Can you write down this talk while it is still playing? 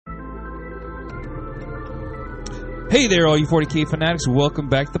Hey there, all you 40K fanatics. Welcome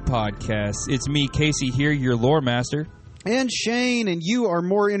back to the podcast. It's me, Casey, here, your lore master. And Shane, and you are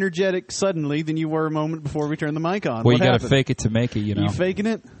more energetic suddenly than you were a moment before we turned the mic on. Well, you got to fake it to make it, you know. You faking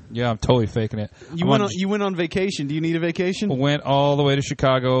it? Yeah, I'm totally faking it. You went on vacation. Do you need a vacation? Went all the way to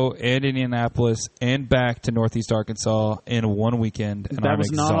Chicago and Indianapolis and back to Northeast Arkansas in one weekend, and that I'm was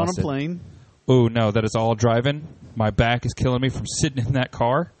exhausted. not on a plane. Oh, no, that is all driving. My back is killing me from sitting in that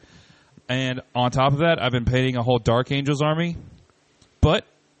car. And on top of that, I've been painting a whole Dark Angels army. But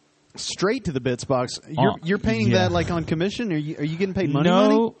straight to the bits box. You're painting that like on commission? Are you getting paid money?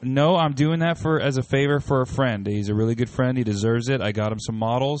 No, I'm doing that as a favor for a friend. He's a really good friend. He deserves it. I got him some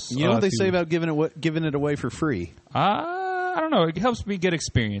models. You know what they say about giving it away for free? I don't know. It helps me get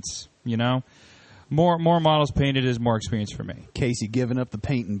experience, you know. More models painted is more experience for me. Casey giving up the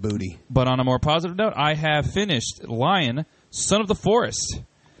painting booty. But on a more positive note, I have finished Lion, Son of the Forest.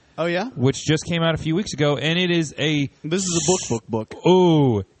 Oh, yeah? Which just came out a few weeks ago, and it is This is a book.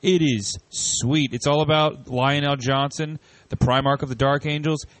 Oh, it is sweet. It's all about Lionel Johnson, the Primarch of the Dark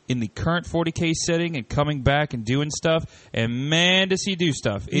Angels, in the current 40K setting and coming back and doing stuff. And man, does he do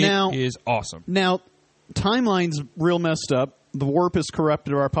stuff. It is awesome. Now, timeline's real messed up. The warp has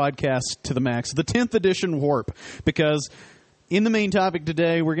corrupted our podcast to the max. The 10th edition warp. Because in the main topic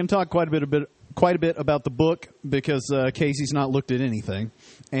today, we're going to talk quite a bit about the book because Casey's not looked at anything.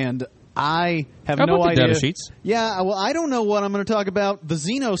 And I have no idea. Datasheets. Yeah, well, I don't know what I'm going to talk about. The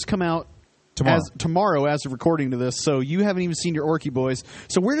Xenos come out tomorrow as of recording to this, so you haven't even seen your Orky boys.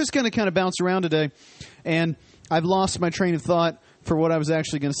 So we're just going to kind of bounce around today. And I've lost my train of thought for what I was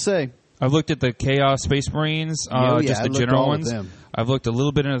actually going to say. I've looked at the Chaos Space Marines, just the general ones. I've looked a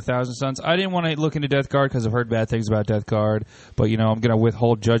little bit into Thousand Suns. I didn't want to look into Death Guard because I've heard bad things about Death Guard, but I'm going to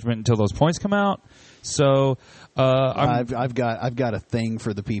withhold judgment until those points come out. So I've got a thing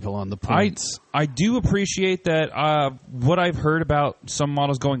for the people on the points. I do appreciate that. What I've heard about some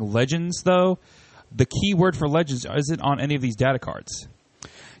models going Legends, though, the key word for Legends isn't on any of these data cards.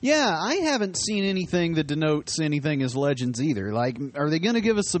 Yeah, I haven't seen anything that denotes anything as Legends either. Like, are they going to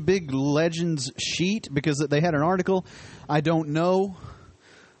give us a big Legends sheet? Because they had an article. I don't know.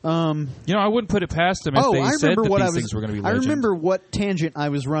 I wouldn't put it past them if they said that these things were going to be Legends. I remember what tangent I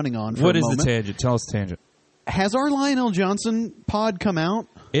was running on for What a is moment. the tangent? Tell us the tangent. Has our Lionel Johnson pod come out?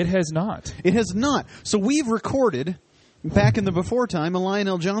 It has not. It has not. So we've recorded, back in the before time, a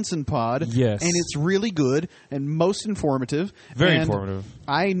Lionel Johnson pod. Yes. And it's really good and most informative. Very informative.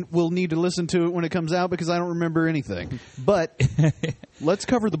 I will need to listen to it when it comes out because I don't remember anything. But let's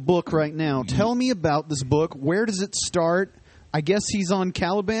cover the book right now. Tell me about this book. Where does it start? I guess he's on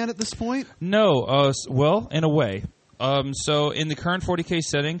Caliban at this point? No. Well, in a way. So in the current 40K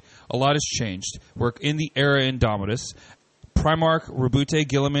setting, a lot has changed. We're in the era Indomitus. Primarch Rabute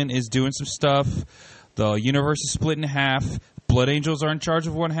Gilliman is doing some stuff. The universe is split in half. Blood Angels are in charge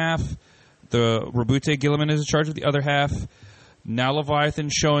of one half. The Rabute Gilliman is in charge of the other half. Now Leviathan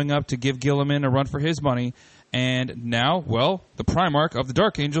showing up to give Gilliman a run for his money. And now, the Primarch of the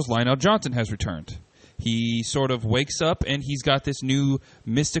Dark Angels, Lionel Johnson, has returned. He sort of wakes up and he's got this new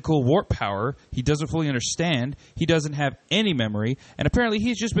mystical warp power. He doesn't fully understand. He doesn't have any memory. And apparently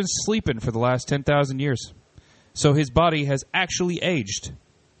he's just been sleeping for the last 10,000 years. So his body has actually aged.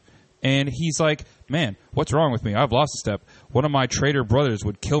 And he's like, man, what's wrong with me? I've lost a step. One of my traitor brothers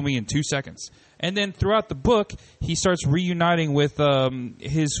would kill me in 2 seconds. And then throughout the book, he starts reuniting with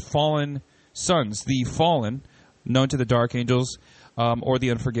his fallen sons. The Fallen, known to the Dark Angels, or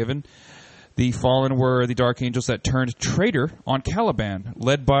the Unforgiven. The Fallen were the Dark Angels that turned traitor on Caliban,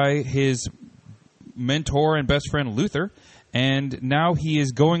 led by his mentor and best friend Luther. And now he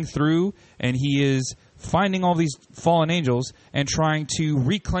is going through and he is finding all these fallen angels and trying to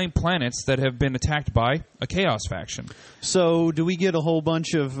reclaim planets that have been attacked by a Chaos faction. So do we get a whole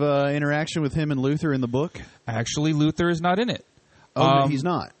bunch of interaction with him and Luther in the book? Actually, Luther is not in it. Oh, he's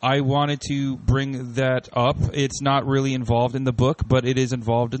not. I wanted to bring that up. It's not really involved in the book, but it is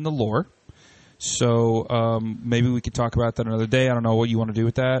involved in the lore. So maybe we could talk about that another day. I don't know what you want to do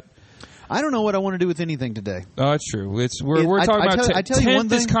with that. I don't know what I want to do with anything today. Oh, it's true. We're talking about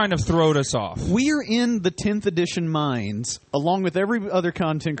 10th has kind of thrown us off. We are in the 10th edition mines, along with every other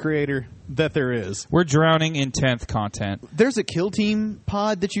content creator that there is. We're drowning in 10th content. There's a Kill Team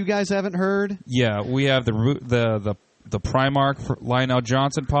pod that you guys haven't heard. Yeah, we have the Primarch for Lionel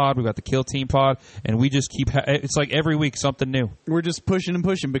Johnson pod. We've got the Kill Team pod, and we just keep. It's like every week something new. We're just pushing and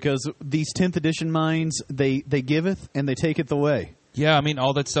pushing because these 10th edition mines, they giveth and they taketh away. Yeah, I mean,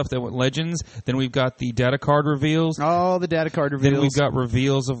 all that stuff that went Legends. Then we've got the data card reveals. Oh, the data card reveals. Then we've got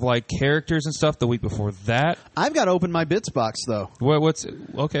reveals of, like, characters and stuff the week before that. I've got to open my bits box, though.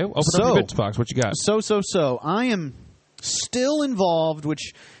 Okay, open up your bits box. What you got? So. I am still involved,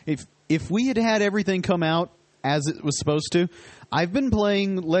 which if we had had everything come out as it was supposed to, I've been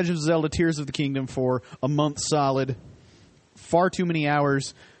playing Legend of Zelda Tears of the Kingdom for a month solid, far too many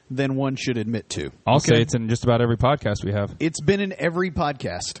hours than one should admit to. I'll say it's in just about every podcast we have. It's been in every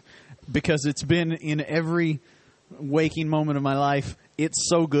podcast because it's been in every waking moment of my life. It's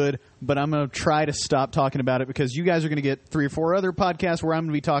so good, but I'm going to try to stop talking about it because you guys are going to get 3 or 4 other podcasts where I'm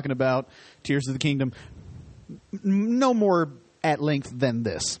going to be talking about Tears of the Kingdom no more at length than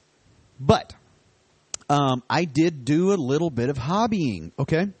this. But I did do a little bit of hobbying,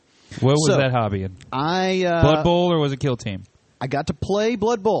 okay? What was that hobbying? Blood Bowl or was it Kill Team? I got to play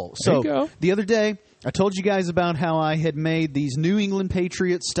Blood Bowl. There you go. The other day, I told you guys about how I had made these New England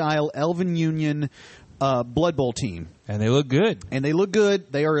Patriots-style Elven Union Blood Bowl team. And they look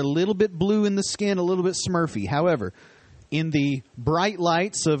good. They are a little bit blue in the skin, a little bit smurfy. However, in the bright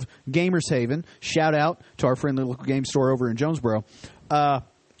lights of Gamers Haven, shout out to our friendly local game store over in Jonesboro,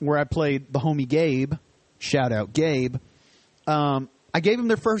 where I played the homie Gabe. Shout out Gabe. I gave them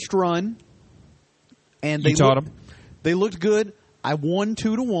their first run. And you taught them? They looked good. I won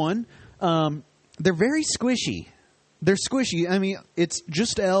 2-1. They're very squishy. They're squishy. I mean, it's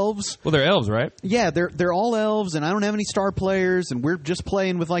just elves. Well, they're elves, right? Yeah, they're all elves, and I don't have any star players, and we're just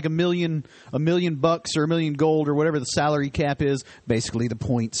playing with like $1 million bucks or $1 million gold or whatever the salary cap is, basically the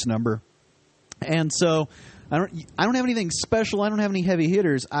points number. And so I don't have anything special. I don't have any heavy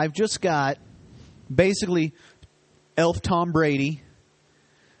hitters. I've just got basically Elf Tom Brady,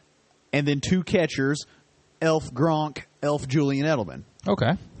 and then 2 catchers. Elf Gronk, Elf Julian Edelman. Okay.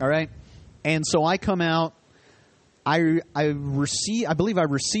 All right. And so I come out. I believe I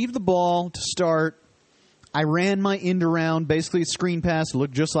received the ball to start. I ran my end around, basically a screen pass. It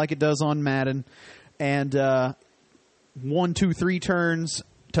looked just like it does on Madden. And 1, 2, 3 turns,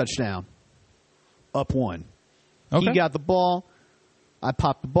 touchdown. Up 1. Okay. He got the ball. I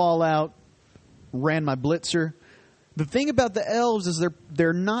popped the ball out, ran my blitzer. The thing about the elves is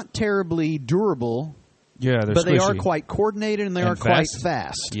they're not terribly durable. Yeah, they're but squishy. They are quite coordinated and they are quite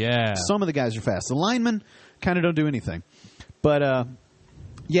fast. Yeah. Some of the guys are fast. The linemen kind of don't do anything. But,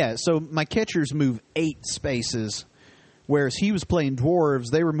 yeah, so my catchers move 8 spaces, whereas he was playing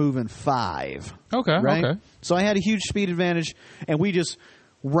dwarves. They were moving 5. Okay, right? okay. So I had a huge speed advantage, and we just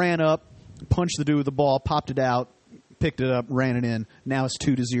ran up, punched the dude with the ball, popped it out, picked it up, ran it in. Now it's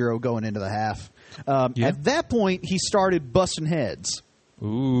 2-0 going into the half. At that point, he started busting heads.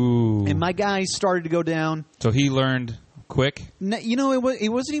 Ooh. And my guys started to go down. So he learned quick? You know, it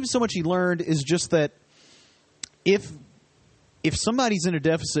wasn't even so much he learned, is just that if somebody's in a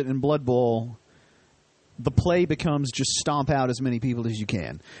deficit in Blood Bowl, the play becomes just stomp out as many people as you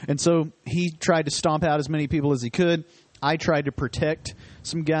can. And so he tried to stomp out as many people as he could. I tried to protect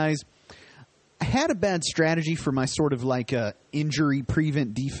some guys. I had a bad strategy for my sort of like injury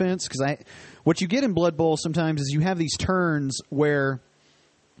prevent defense, because what you get in Blood Bowl sometimes is you have these turns where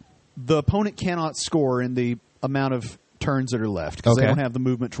the opponent cannot score in the amount of turns that are left because they don't have the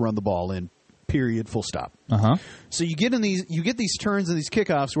movement to run the ball in. Period. Full stop. Uh-huh. So you get these turns and these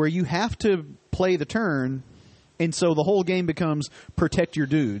kickoffs where you have to play the turn, and so the whole game becomes protect your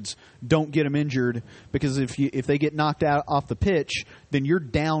dudes, don't get them injured, because if they get knocked out off the pitch, then you're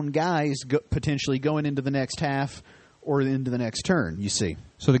down guys potentially going into the next half or into the next turn. You see.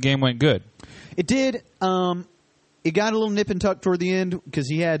 So the game went good. It did. It got a little nip and tuck toward the end because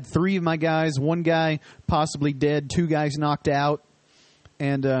he had 3 of my guys, 1 guy possibly dead, 2 guys knocked out.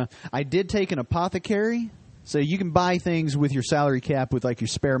 And I did take an apothecary. So you can buy things with your salary cap with like your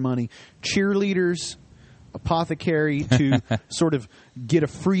spare money. Cheerleaders, apothecary to sort of get a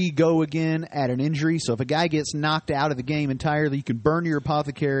free go again at an injury. So if a guy gets knocked out of the game entirely, you can burn your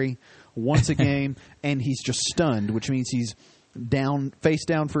apothecary once a game and he's just stunned, which means he's down, face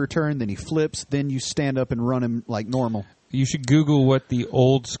down for a turn, then he flips, then you stand up and run him like normal. You should Google what the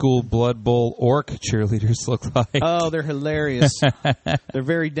old school Blood Bowl orc cheerleaders look like. Oh, they're hilarious. They're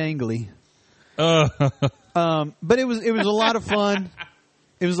very dangly. But it was a lot of fun.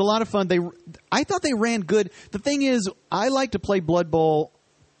 It was a lot of fun. I thought they ran good. The thing is, I like to play Blood Bowl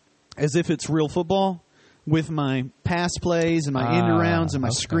as if it's real football with my pass plays and my end arounds and my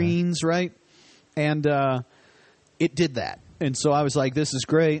screens, right? And it did that. And so I was like, this is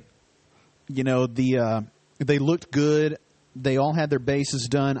great. You know, they looked good. They all had their bases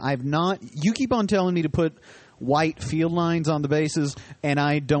done. You keep on telling me to put white field lines on the bases, and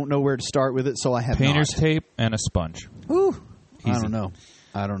I don't know where to start with it, so I have painter's tape and a sponge. Ooh. Easy. I don't know.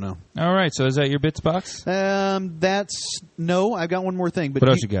 I don't know. All right, so is that your bits box? No. I've got one more thing. But What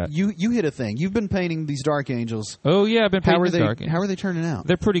else you got? You hit a thing. You've been painting these Dark Angels. Oh yeah, I've been painting these Dark Angels. How are they turning out?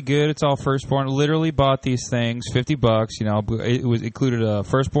 They're pretty good. It's all Firstborn. Literally bought these things, $50. You know, it was included a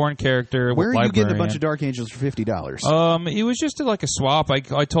Firstborn character. Where with are you getting a bunch Librarian. of Dark Angels for $50? It was just like a swap.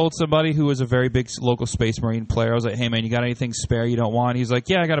 I told somebody who was a very big local Space Marine player. I was like, "Hey man, you got anything spare you don't want?" He's like,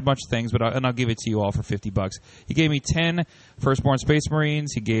 "Yeah, I got a bunch of things, but I'll give it to you all for $50." He gave me 10 Firstborn Space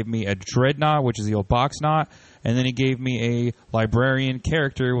Marines. He gave me a Dreadnought, which is the old box knot, and then he gave me a Librarian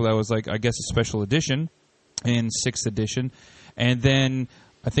character that was like, I guess, a special edition in 6th edition. And then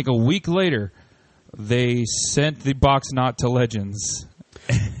I think a week later, they sent the box knot to Legends.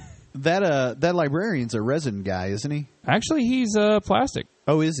 That Librarian's a resin guy, isn't he? Actually, he's plastic.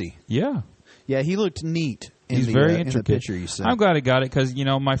 Oh, is he? Yeah. Yeah, he looked neat. He's very in the intricate. picture you sent. I'm glad I got it because, you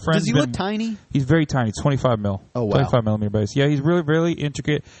know, my friend's Does he look tiny? He's very tiny. 25 mil. Oh, wow. 25 millimeter base. Yeah, he's really, really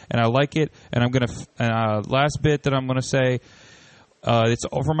intricate, and I like it. And I'm going to, last bit that I'm going to say, it's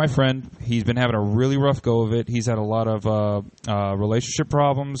all for my friend. He's been having a really rough go of it. He's had a lot of relationship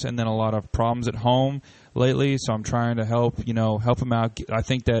problems and then a lot of problems at home lately, so I'm trying to help him out. I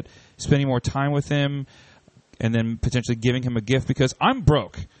think that spending more time with him and then potentially giving him a gift because I'm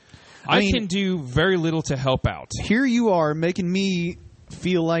broke. I can do very little to help out. Here you are making me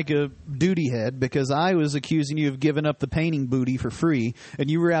feel like a duty head because I was accusing you of giving up the painting booty for free, and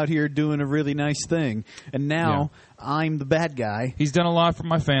you were out here doing a really nice thing. And now I'm the bad guy. He's done a lot for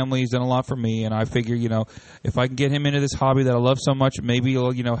my family. He's done a lot for me, and I figure, if I can get him into this hobby that I love so much, maybe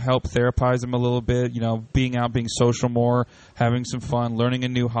it'll, help therapize him a little bit, being out, being social more, having some fun, learning a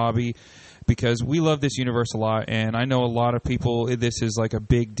new hobby. Because we love this universe a lot, and I know a lot of people, this is like a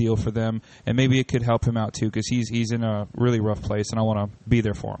big deal for them, and maybe it could help him out too, because he's in a really rough place, and I want to be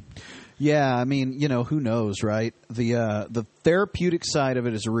there for him. Yeah, I mean, who knows, right? The therapeutic side of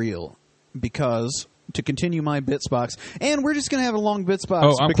it is real, because to continue my bits box, and we're just going to have a long bits box.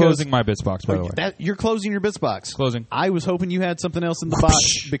 Oh, I'm closing my bits box, by the way. You're closing your bits box. Closing. I was hoping you had something else in the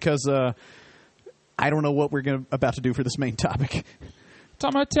box, because I don't know what we're about to do for this main topic.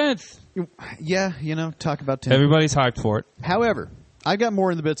 Talking about 10th. Yeah, talk about 10th. Everybody's hyped for it. However, I got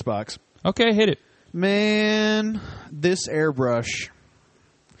more in the bits box. Okay, hit it. Man, this airbrush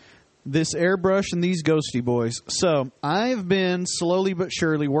and these ghosty boys. So, I've been slowly but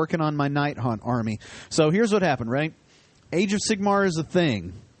surely working on my Night Hunt army. So, here's what happened, right? Age of Sigmar is a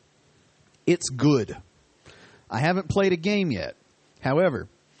thing. It's good. I haven't played a game yet. However,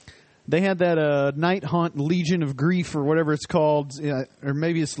 they had that Night Hunt Legion of Grief or whatever it's called, or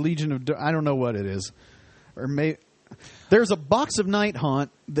maybe it's Legion of... I don't know what it is. There's a box of Night Hunt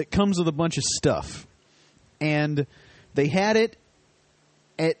that comes with a bunch of stuff. And they had it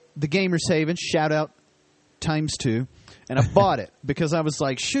at the Gamers Haven, shout out ×2, and I bought it because I was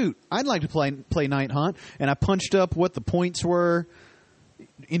like, shoot, I'd like to play Night Hunt. And I punched up what the points were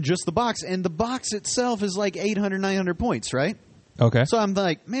in just the box. And the box itself is like 800, 900 points, right? Okay. So I'm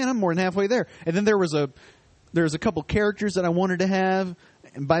like, man, I'm more than halfway there. And then there was a couple characters that I wanted to have,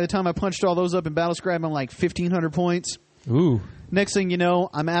 and by the time I punched all those up in Battlescribe, I'm like 1,500 points. Ooh. Next thing you know,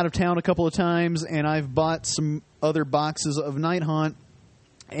 I'm out of town a couple of times, and I've bought some other boxes of Night Hunt,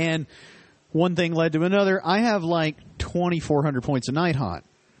 and one thing led to another. I have like 2,400 points of Night Hunt.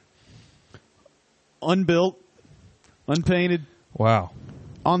 Unbuilt, unpainted. Wow.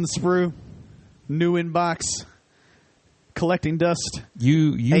 On the sprue, new in box. Collecting dust.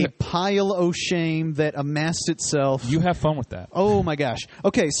 A pile of shame that amassed itself. You have fun with that. Oh my gosh.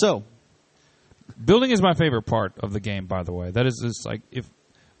 Okay, so building is my favorite part of the game, by the way. That is just like, if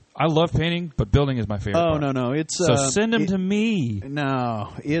I love painting, but building is my favorite part. No. It's so send them to me.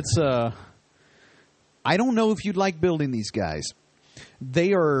 No, it's I don't know if you'd like building these guys.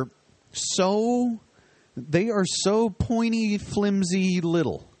 They are so pointy, flimsy,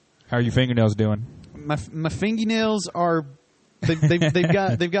 little. How are your fingernails doing? My fingernails are they've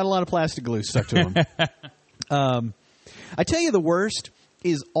got a lot of plastic glue stuck to them. I tell you, the worst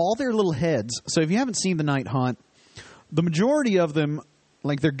is all their little heads. So if you haven't seen the Night Hunt, the majority of them,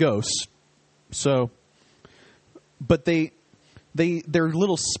 like, they're ghosts. So, but their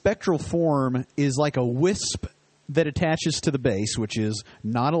little spectral form is like a wisp that attaches to the base, which is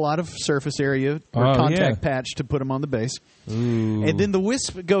not a lot of surface area or contact patch to put them on the base. Ooh. And then the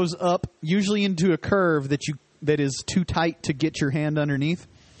wisp goes up, usually into a curve that is too tight to get your hand underneath.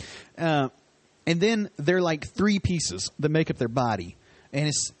 And then they're like 3 pieces that make up their body. And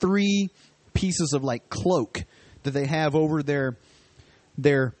it's 3 pieces of like cloak that they have over their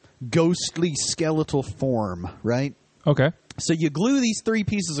ghostly skeletal form, right? Okay. So you glue these 3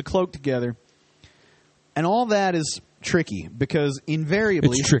 pieces of cloak together, and all that is tricky because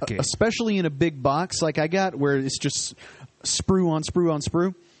invariably, It's tricky. Especially in a big box like I got where it's just sprue on sprue on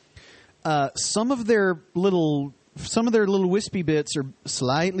sprue, some of their little wispy bits are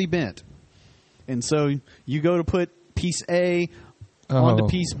slightly bent. And so you go to put piece A onto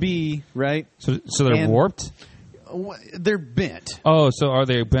piece B, right? So they're warped? They're bent. Oh, so are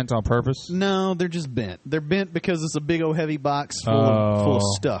they bent on purpose? No, they're just bent. They're bent because it's a big old heavy box full of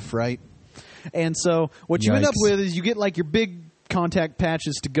stuff, right? And so what you end up with is you get like your big contact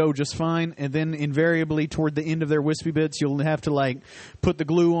patches to go just fine, and then invariably toward the end of their wispy bits, you'll have to like put the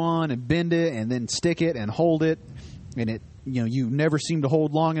glue on and bend it and then stick it and hold it, and it you never seem to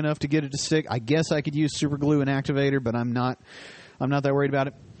hold long enough to get it to stick. I guess I could use super glue and activator, but I'm not that worried about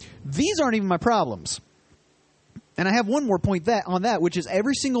it. These aren't even my problems. And I have one more point on that, which is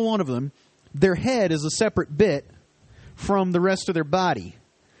every single one of them, their head is a separate bit from the rest of their body.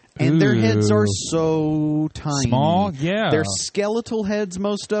 And their heads are so tiny. Small? Yeah. They're skeletal heads,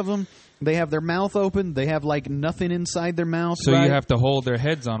 most of them. They have their mouth open. They have, like, nothing inside their mouth. So you have to hold their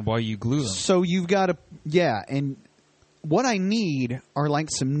heads on while you glue them. So you've got to, yeah. And what I need are, like,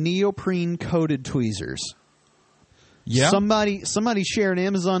 some neoprene-coated tweezers. Yeah. Somebody share an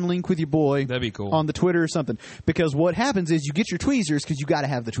Amazon link with your boy. That'd be cool. On the Twitter or something. Because what happens is you get your tweezers, because you got to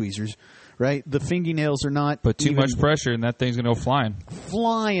have the tweezers, right? The fingernails are not. But too much pressure and that thing's going to go flying.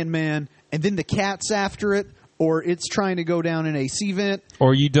 Flying, man. And then the cat's after it, or it's trying to go down an AC vent.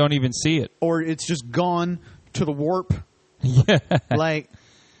 Or you don't even see it. Or it's just gone to the warp. Yeah. Like,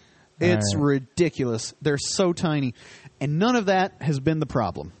 it's ridiculous. They're so tiny. And none of that has been the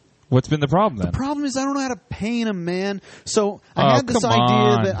problem. What's been the problem then? The problem is I don't know how to paint them, man. So I had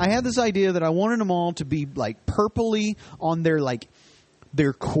this idea that I wanted them all to be like purpley on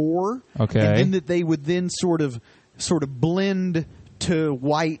their core, okay, and then that they would then sort of blend to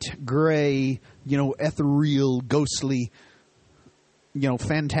white, gray, ethereal, ghostly,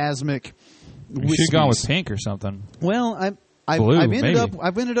 phantasmic. You should have gone with pink or something. Well, I've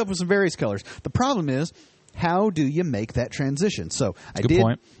ended up with some various colors. The problem is, how do you make that transition? So I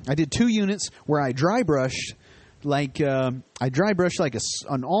did 2 units where I dry brushed like an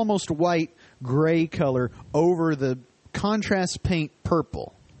almost white gray color over the contrast paint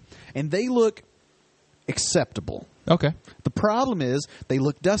purple, and they look acceptable. Okay. The problem is they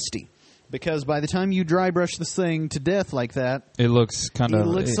look dusty. Because by the time you dry brush this thing to death like that, it looks kind of... It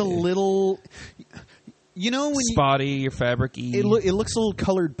looks a little... when spotty or fabric-y. It looks a little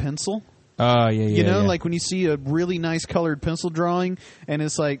colored pencil. Yeah. Like when you see a really nice colored pencil drawing, and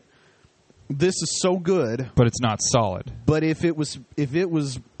it's like, this is so good, but it's not solid. But if it was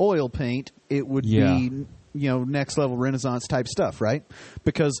oil paint, it would be next level Renaissance type stuff, right?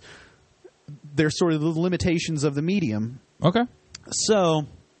 Because they're sort of the limitations of the medium. Okay. So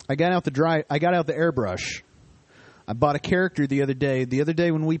I got out the airbrush. I bought a character the other day. The other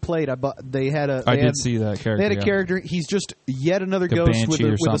day when we played, I did see that character. They had a character. He's just yet another ghost with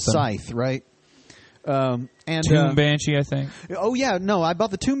a scythe, right? Tomb Banshee, I think. Oh yeah, no, I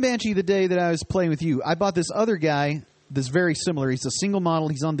bought the Tomb Banshee the day that I was playing with you. I bought this other guy that's very similar. He's a single model.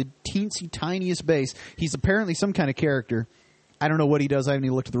 He's on the teensy tiniest base. He's apparently some kind of character. I don't know what he does. I haven't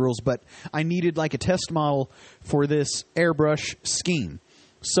even looked at the rules, but I needed like a test model for this airbrush scheme.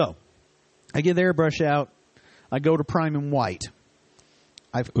 So I get the airbrush out. I go to prime in white.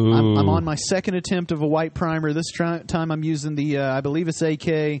 I'm on my second attempt of a white primer. This time I'm using the, I believe it's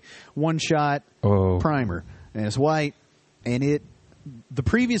AK one-shot primer. And it's white. And the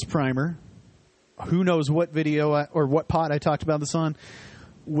previous primer, who knows what video or what pot I talked about this on,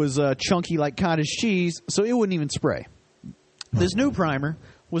 was chunky like cottage cheese, so it wouldn't even spray. This new primer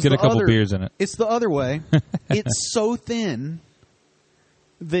was Get a couple beers in it. It's the other way. It's so thin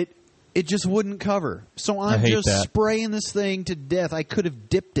that it just wouldn't cover. So I'm just spraying this thing to death. I could have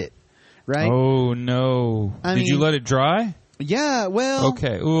dipped it, right? Oh, no. Did you let it dry? Yeah, well...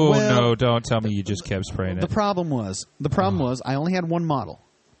 Okay. Oh, no, don't tell me you just kept spraying it. The problem was I only had one model.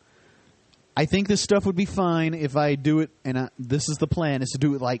 I think this stuff would be fine if I do it, and this is the plan, is to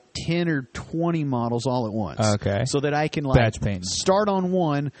do it like 10 or 20 models all at once. Okay. So that I can batch paint. Start on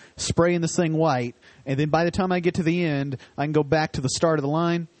one, spraying this thing white, and then by the time I get to the end, I can go back to the start of the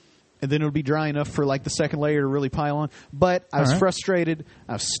line, and then it'll be dry enough for like the second layer to really pile on. But I was frustrated.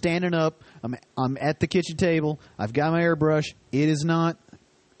 I was standing up. I'm at the kitchen table. I've got my airbrush.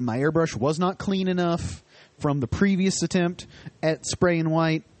 My airbrush was not clean enough from the previous attempt at spraying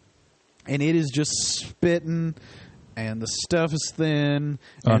white. And it is just spitting, and the stuff is thin,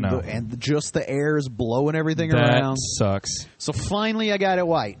 and just the air is blowing everything around. That sucks. So finally I got it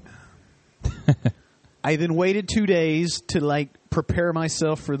white. I then waited 2 days to prepare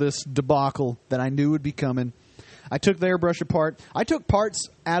myself for this debacle that I knew would be coming. I took the airbrush apart. I took parts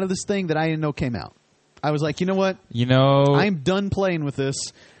out of this thing that I didn't know came out. I was like, you know what? I'm done playing with this.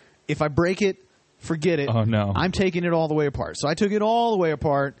 If I break it, forget it. Oh, no. I'm taking it all the way apart. So I took it all the way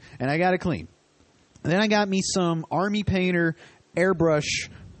apart, and I got it clean. And then I got me some Army Painter airbrush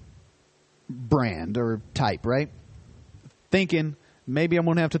brand or type, right? Thinking maybe I'm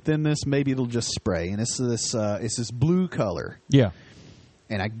going to have to thin this. Maybe it'll just spray. And it's this blue color. Yeah.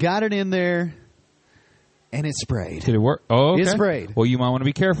 And I got it in there, and it sprayed. Did it work? Oh, okay. It sprayed. Well, you might want to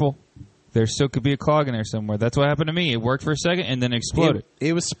be careful. There still could be a clog in there somewhere. That's what happened to me. It worked for a second and then exploded.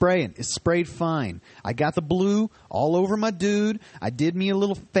 It was spraying. It sprayed fine. I got the blue all over my dude. I did me a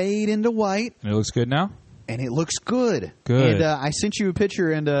little fade into white. And it looks good now? And it looks good. Good. And I sent you a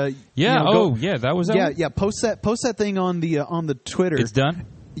picture. And yeah. That was yeah. Post that thing on the Twitter. It's done.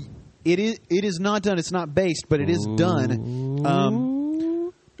 It is not done. It's not based, but it is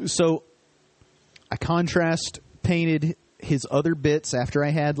done. So I contrast painted his other bits after I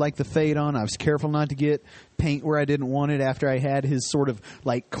had like the fade on. I was careful not to get paint where I didn't want it after I had his sort of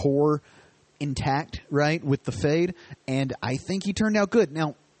like core intact, right, with the fade. And I think he turned out good.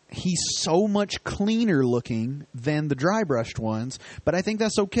 Now, he's so much cleaner looking than the dry brushed ones, but I think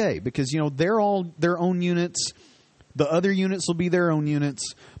that's okay because, they're all their own units. The other units will be their own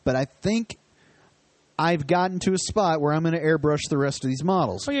units, but I think I've gotten to a spot where I'm going to airbrush the rest of these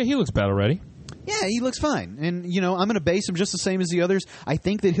models. Oh, yeah, he looks bad already. Yeah, he looks fine. And, I'm going to base him just the same as the others. I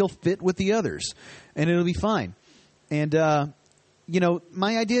think that he'll fit with the others, and it'll be fine. And,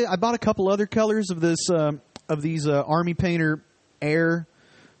 my idea, I bought a couple other colors of this of these Army Painter Air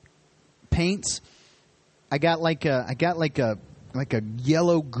paints. I got like a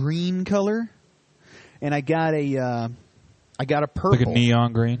yellow-green color, and I got a purple. Like a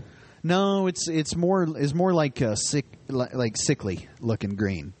neon green? No, it's more like sickly looking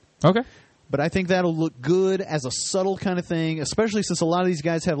green. Okay. But I think that'll look good as a subtle kind of thing, especially since a lot of these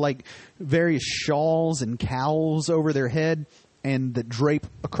guys have like various shawls and cowls over their head and that drape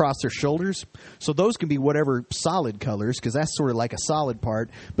across their shoulders. So those can be whatever solid colors because that's sort of like a solid part.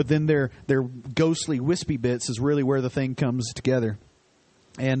 But then their ghostly wispy bits is really where the thing comes together.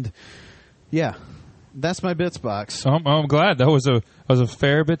 And yeah, that's my bits box. I'm glad that was a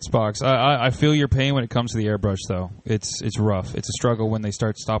fair bits box. I feel your pain when it comes to the airbrush, though. It's rough. It's a struggle when they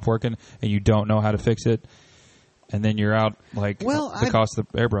stop working and you don't know how to fix it, and then you're out the cost of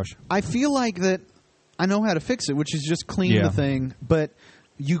the airbrush. I feel like that I know how to fix it, which is just clean the thing. But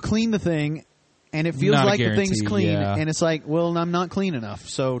you clean the thing, and it feels like the thing's clean, and it's like, well, I'm not clean enough,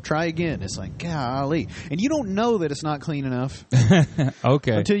 so try again. It's like, golly. And you don't know that it's not clean enough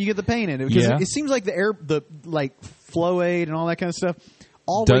okay. until you get the paint in it. Because it seems like the flow aid and all that kind of stuff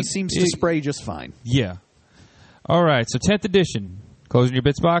always seems to spray just fine. Yeah. All right, so 10th edition. Closing your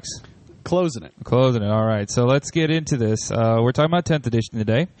bits box? Closing it. All right, so let's get into this. We're talking about 10th edition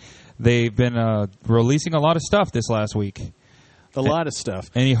today. They've been releasing a lot of stuff this last week. A lot of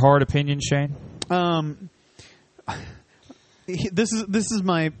stuff. Any hard opinions, Shane? This is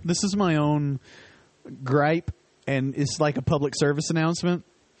my own gripe, and it's like a public service announcement.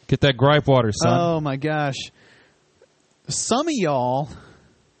 Get that gripe water, son. Oh my gosh. Some of y'all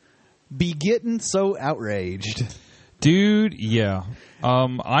be getting so outraged. Dude, yeah.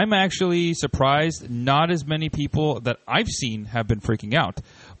 I'm actually surprised not as many people that I've seen have been freaking out.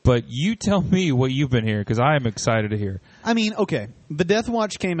 But you tell me what you've been hearing, because I am excited to hear. I mean, okay, the Death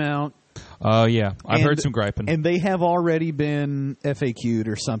Watch came out. Yeah, I've heard some griping. And they have already been FAQ'd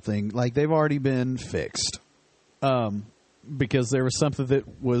or something. Like, they've already been fixed. Because there was something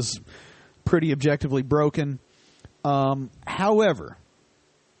that was pretty objectively broken. However,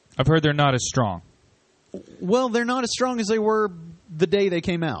 I've heard they're not as strong. Well, they're not as strong as they were the day they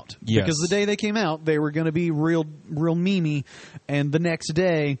came out. Yes. Because the day they came out, they were going to be real memey. And the next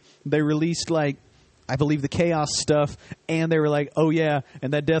day, they released, like, I believe the Chaos stuff. And they were like, oh, yeah,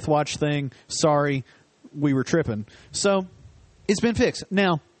 and that Death Watch thing, sorry, we were tripping. So, it's been fixed.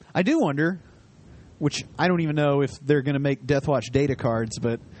 Now, I do wonder, which I don't even know if they're going to make Death Watch data cards,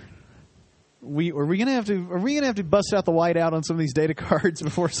 but are we gonna have to bust out the whiteout on some of these data cards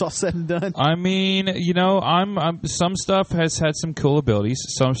before it's all said and done? I mean, I'm some stuff has had some cool abilities,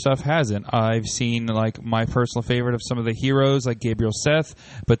 some stuff hasn't. I've seen like my personal favorite of some of the heroes like Gabriel Seth,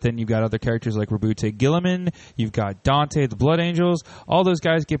 but then you've got other characters like Rabute Gilliman, you've got Dante, the Blood Angels. All those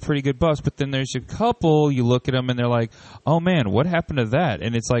guys get pretty good buffs, but then there's a couple you look at them and they're like, oh man, what happened to that?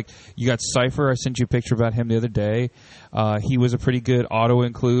 And it's like you got Cypher. I sent you a picture about him the other day. He was a pretty good auto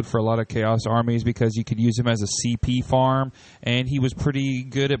include for a lot of Chaos armies because you could use him as a CP farm, and he was pretty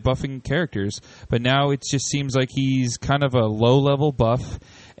good at buffing characters. But now it just seems like he's kind of a low-level buff,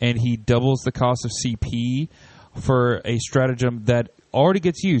 and he doubles the cost of CP for a stratagem that already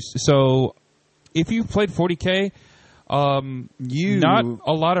gets used. So if you've played 40K, not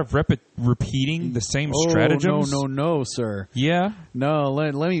a lot of repeating the same stratagems. No, sir. Yeah. No,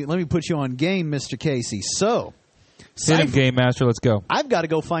 let me put you on game, Mr. Casey. So, hit him, Game Master. Let's go. I've got to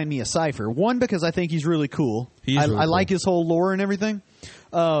go find me a Cypher. One, because I think he's really cool. I like his whole lore and everything.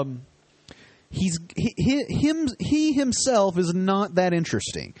 He himself is not that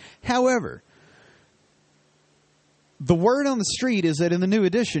interesting. However, the word on the street is that in the new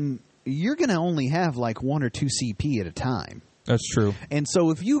edition, you're going to only have like 1 or 2 CP at a time. That's true. And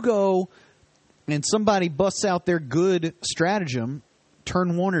so if you go and somebody busts out their good stratagem,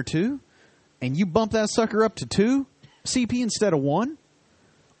 turn 1 or 2, and you bump that sucker up to 2 CP instead of 1,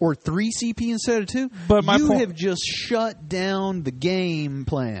 or 3 CP instead of 2, but you have just shut down the game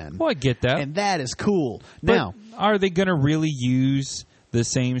plan. Well, I get that. And that is cool. But now, are they going to really use the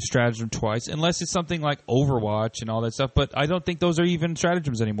same stratagem twice? Unless it's something like Overwatch and all that stuff. But I don't think those are even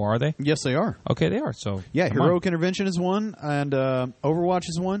stratagems anymore, are they? Yes, they are. Okay, they are. So yeah, Heroic Intervention is one, and Overwatch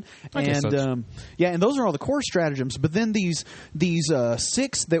is one. And those are all the core stratagems. But then these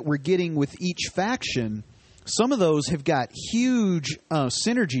 6 that we're getting with each faction, some of those have got huge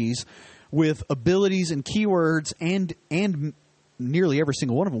synergies with abilities and keywords and nearly every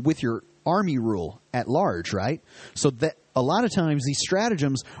single one of them with your army rule at large, right? So that a lot of times these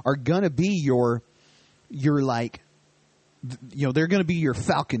stratagems are going to be your like, they're going to be your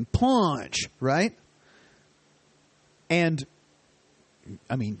Falcon Punch, right? And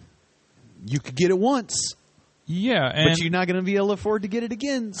I mean, you could get it once. Yeah, but you're not going to be able to afford to get it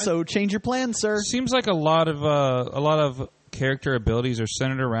again. So change your plans, sir. Seems like a lot of character abilities are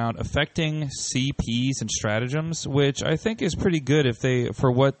centered around affecting CPs and stratagems, which I think is pretty good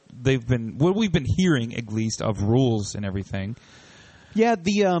what we've been hearing at least of rules and everything. Yeah,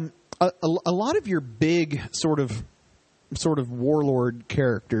 a lot of your big sort of warlord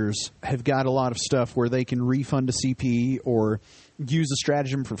characters have got a lot of stuff where they can refund a CP or use a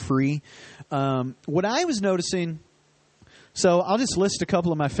stratagem for free. What I was noticing, so I'll just list a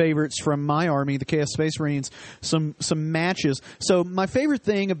couple of my favorites from my army, the Chaos Space Marines, some matches. So my favorite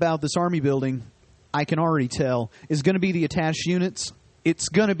thing about this army building, I can already tell, is going to be the attached units. It's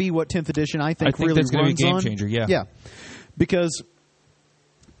going to be what 10th edition I think really that's going to be a game on. changer, yeah. Yeah, because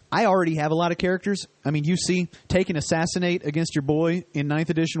I already have a lot of characters. I mean, you see, taking Assassinate against your boy in 9th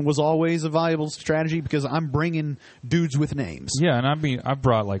edition was always a viable strategy because I'm bringing dudes with names. Yeah, and I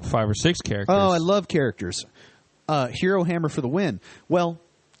brought like 5 or 6 characters. Oh, I love characters. Hero Hammer for the win. Well,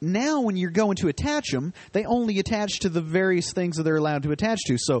 now when you're going to attach them, they only attach to the various things that they're allowed to attach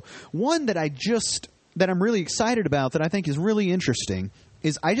to. So one that that I'm really excited about that I think is really interesting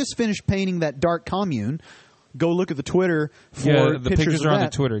is I just finished painting that Dark Commune. Go look at the Twitter for the pictures are on the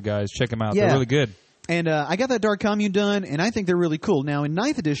Twitter, guys. Check them out. Yeah. They're really good. And I got that Dark Commune done, and I think they're really cool. Now, in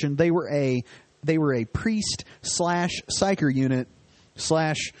 9th edition, they were a priest / psyker unit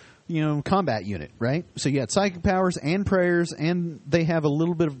 / combat unit, right? So you had psychic powers and prayers, and they have a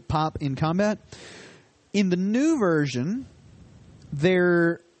little bit of pop in combat. In the new version,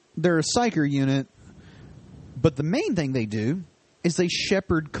 they're a psyker unit, but the main thing they do is they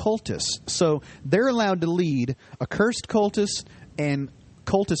shepherd cultists. So they're allowed to lead a cursed cultist and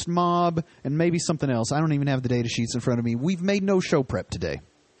cultist mob and maybe something else. I don't even have the data sheets in front of me. We've made no show prep today.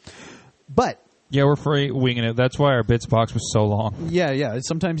 But yeah, we're free winging it. That's why our bits box was so long. Yeah.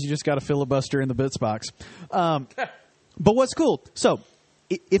 Sometimes you just got to filibuster in the bits box. But what's cool? So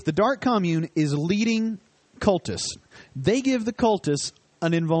if the Dark Commune is leading cultists, they give the cultists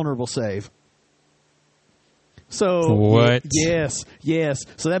an invulnerable save. So what? Yes.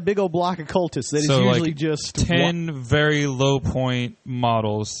 So that big old block of cultists that is usually like just 10 very low point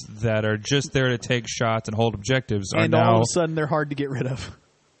models that are just there to take shots and hold objectives are now all of a sudden they're hard to get rid of.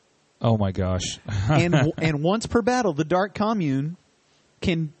 Oh my gosh! and once per battle, the Dark Commune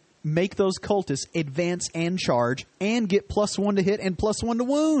can make those cultists advance and charge and get +1 to hit and +1 to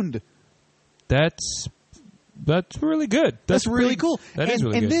wound. That's really good. That's really cool. That is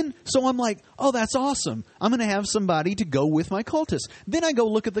really good. And then, so I'm like, oh, that's awesome. I'm going to have somebody to go with my cultists. Then I go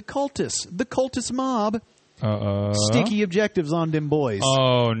look at the cultists. The cultist mob. Sticky objectives on them boys.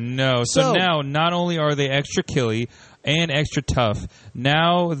 Oh, no. So now, not only are they extra killy and extra tough,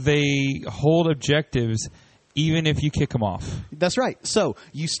 now they hold objectives even if you kick them off. That's right. So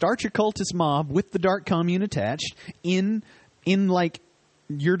you start your cultist mob with the Dark Commune attached in like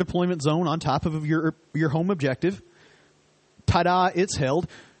your deployment zone on top of your home objective. Ta-da, it's held.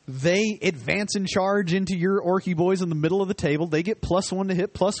 They advance and charge into your orky boys in the middle of the table. They get +1 to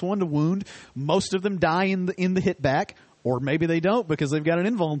hit, +1 to wound. Most of them die in the hit back, or maybe they don't because they've got an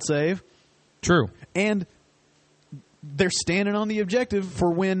invuln save. True. And they're standing on the objective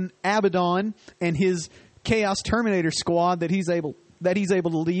for when Abaddon and his Chaos Terminator squad that he's able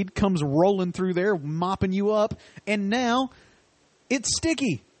to lead comes rolling through there, mopping you up, and now it's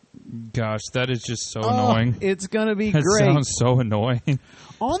sticky. Gosh, that is just so annoying. It's going to be that great. Sounds so annoying.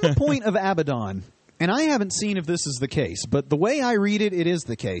 On the point of Abaddon, and I haven't seen if this is the case, but the way I read it, it is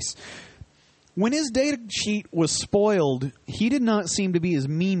the case. When his data sheet was spoiled, he did not seem to be as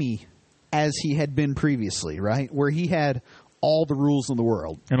memey as he had been previously, right? Where he had all the rules in the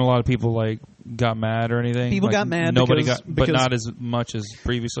world. And a lot of people got mad or anything. People got mad. Nobody because, but not as much as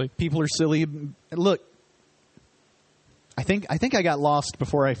previously. People are silly. Look, I think I got lost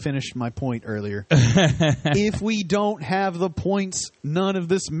before I finished my point earlier. If we don't have the points, none of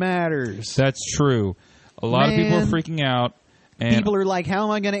this matters. That's true. A lot of people are freaking out. And people are like, how am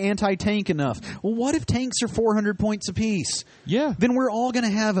I going to anti-tank enough? Well, what if tanks are 400 points apiece? Yeah. Then we're all going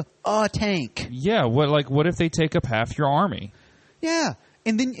to have a tank. Yeah. What if they take up half your army? Yeah.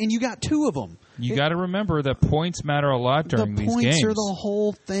 And you got two of them. You got to remember that points matter a lot during these games. The points are the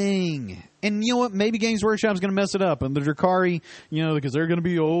whole thing. And you know what? Maybe Games Workshop is going to mess it up. And the Drakari, because they're going to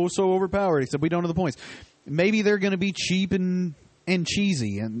be so overpowered, except we don't have the points. Maybe they're going to be cheap and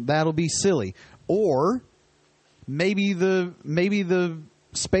cheesy, and that'll be silly. Or maybe the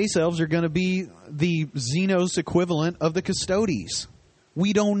Space Elves are going to be the Xenos equivalent of the Custodes.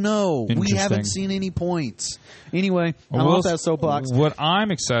 We don't know. We haven't seen any points. Anyway, I'm off that soapbox. What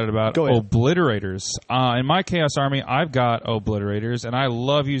I'm excited about, Obliterators. In my Chaos Army, I've got Obliterators, and I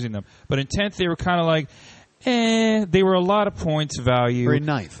love using them. But in 10th, they were kind of like, they were a lot of points value. Or in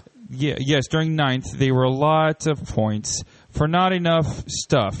 9th. Yeah, yes, during 9th, they were a lot of points for not enough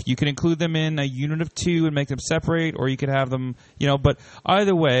stuff. You can include them in a unit of 2 and make them separate, or you could have them, but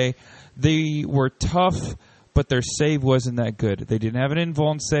either way, they were tough, but their save wasn't that good. They didn't have an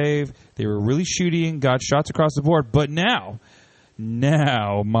invuln save. They were really shooty and got shots across the board. But now,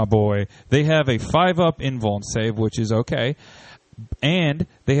 my boy, they have a 5-up invuln save, which is okay. And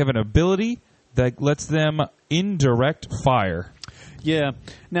they have an ability that lets them indirect fire. Yeah.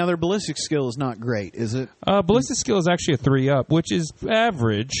 Now, their ballistic skill is not great, is it? Ballistic skill is actually a 3-up, which is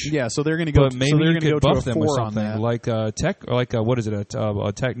average. Yeah, so they're going to go. But maybe you could buff them with something on that. like a tech, or like a warpsmith.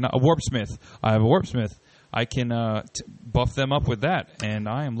 I have a warpsmith. I can buff them up with that, and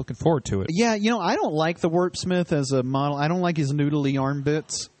I am looking forward to it. Yeah, I don't like the warpsmith as a model. I don't like his noodly arm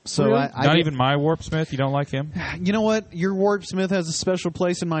bits. So really? Not even my warpsmith. You don't like him? You know what? Your warpsmith has a special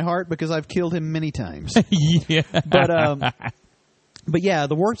place in my heart because I've killed him many times. Yeah, but yeah,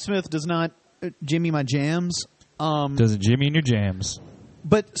 the warpsmith does not jimmy my jams. Doesn't jimmy in your jams.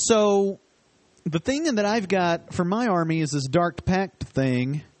 But so the thing that I've got for my army is this Dark Pact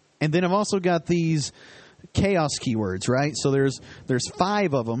thing, and then I've also got these chaos keywords, right? So there's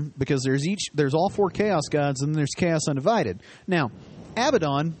 5 of them because there's all 4 chaos gods, and then there's chaos undivided. Now,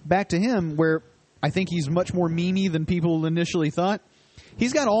 Abaddon, back to him, where I think he's much more memey than people initially thought.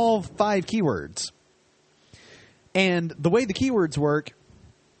 He's got all 5 keywords. And the way the keywords work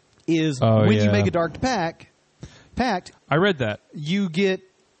is you make a Dark Pact, I read that. You get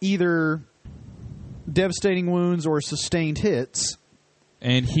either devastating wounds or sustained hits.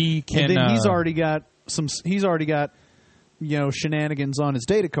 And he can. And then he's already got shenanigans on his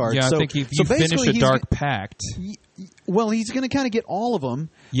data card. Yeah, so, I think if you finish a Dark Pact, well, he's going to kind of get all of them.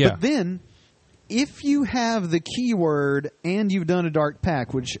 Yeah. But then, if you have the keyword and you've done a Dark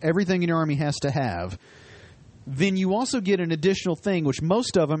Pact, which everything in your army has to have, then you also get an additional thing, which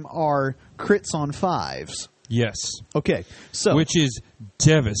most of them are crits on 5s. Yes. Okay. So which is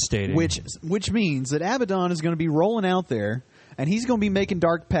devastating. Which means that Abaddon is going to be rolling out there, and he's going to be making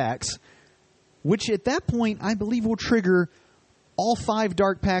Dark Pacts, which at that point I believe will trigger all 5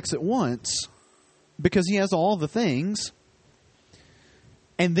 Dark Pacts at once because he has all the things.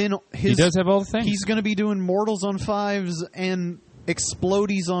 And then he does have all the things. He's going to be doing Mortals on 5s and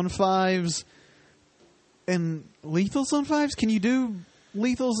Explodies on 5s and Lethals on 5s. Can you do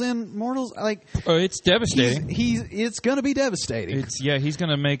Lethals and Mortals? It's devastating. It's going to be devastating. He's going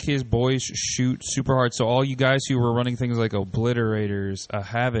to make his boys shoot super hard. So all you guys who were running things like Obliterators,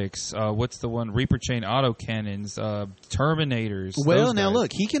 Havocs, what's the one? Reaper Chain autocannons, Terminators. Well, now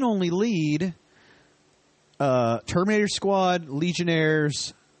look, he can only lead Terminator Squad,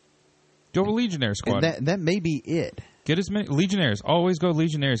 Legionnaires. Go to Legionnaire Squad. That may be it. Get as many Legionnaires. Always go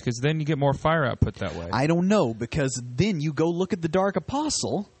Legionnaires because then you get more fire output that way. I don't know because then you go look at the Dark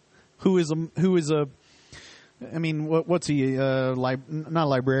Apostle, who is a. I mean, what's he? Not a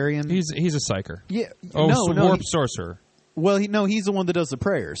librarian. He's a psyker. Yeah. Warp sorcerer. Well, he's the one that does the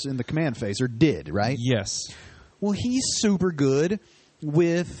prayers in the command phase, or did, right? Yes. Well, he's super good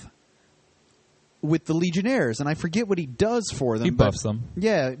with with the Legionnaires, and I forget what he does for them. He buffs them.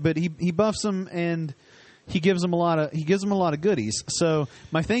 Yeah, but he buffs them and he gives them a lot of goodies. So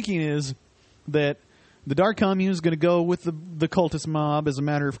my thinking is that the Dark Commune is going to go with the cultist mob as a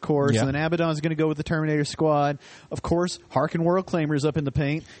matter of course, and then Abaddon is going to go with the Terminator Squad. Of course, Harkin World Claimer's up in the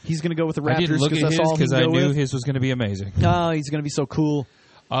paint. He's going to go with the Raptors. I didn't look at his because I knew his was going to be amazing. Oh, he's going to be so cool.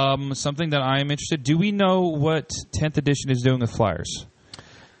 Something that I am interested. Do we know what 10th edition is doing with Flyers?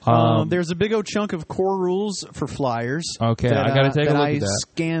 There's a big old chunk of core rules for Flyers. Okay, I got to take a look at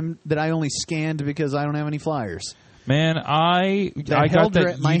that. That I only scanned because I don't have any Flyers. Man, I got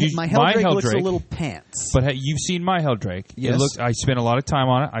that. My Helldrake looks a little pants. But you've seen my Helldrake. Yes. I spent a lot of time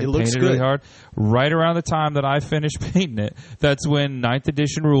on it. I painted it really hard. Right around the time that I finished painting it, that's when 9th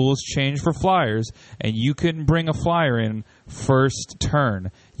edition rules changed for Flyers, and you couldn't bring a Flyer in first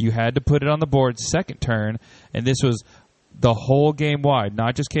turn. You had to put it on the board second turn, and this was the whole game wide,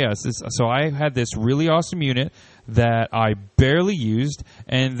 not just Chaos. So I had this really awesome unit that I barely used,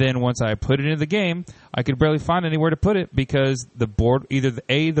 and then once I put it into the game, I could barely find anywhere to put it because the board, either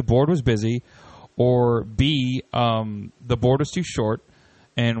the board was busy, or B, the board was too short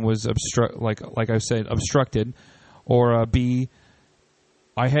and was like I said, obstructed, or B,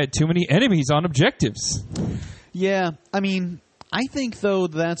 I had too many enemies on objectives. Yeah, I mean, I think, though,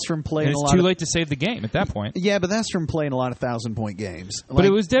 that's from playing and it's too late to save the game at that point. Yeah, but that's from playing a lot of 1,000-point games. But it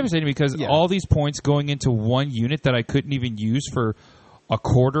was devastating because all these points going into one unit that I couldn't even use for a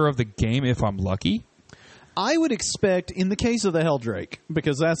quarter of the game if I'm lucky. I would expect, in the case of the Helldrake,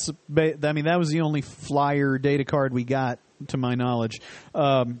 because that was the only Flyer data card we got, to my knowledge.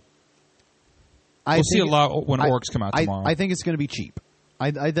 We'll see a lot when Orcs come out tomorrow. I think it's going to be cheap.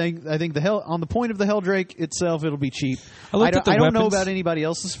 I think on the point of the Helldrake itself, it'll be cheap. I don't know about anybody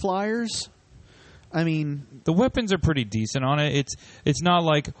else's Flyers. I mean, the weapons are pretty decent on it. It's not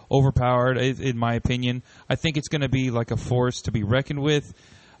like overpowered, in my opinion. I think it's going to be like a force to be reckoned with.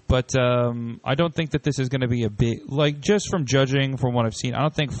 But I don't think that this is going to be a big, just from judging from what I've seen, I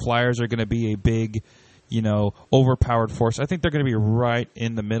don't think Flyers are going to be a big, overpowered force. I think they're going to be right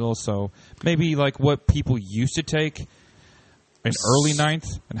in the middle. So maybe like what people used to take in early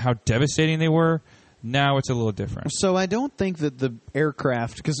 9th and how devastating they were. Now it's a little different. So I don't think that the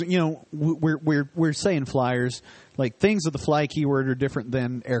aircraft, because we're saying Flyers, like things with the fly keyword are different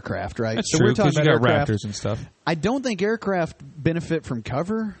than aircraft, right? That's so true, we're talking about you got aircraft. Raptors and stuff. I don't think aircraft benefit from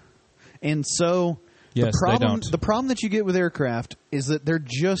cover, and so yes, they don't. The problem that you get with aircraft is that they're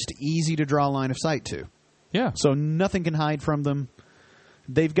just easy to draw line of sight to. Yeah. So nothing can hide from them.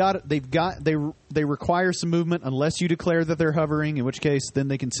 They require some movement unless you declare that they're hovering, in which case then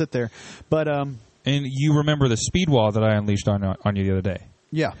they can sit there. But and you remember the speed wall that I unleashed on you the other day.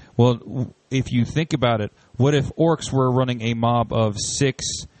 Yeah. Well, if you think about it, what if Orcs were running a mob of 6,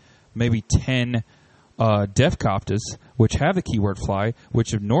 maybe 10 Defcoptas, which have the keyword fly,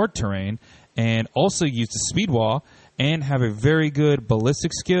 which ignore terrain, and also use the speed wall, and have a very good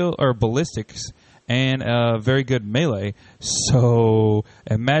ballistic skill, or ballistics, and a very good melee. So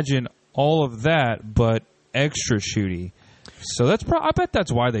imagine all of that, but extra shooty. So I bet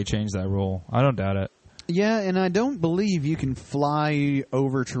that's why they changed that rule. I don't doubt it. Yeah, and I don't believe you can fly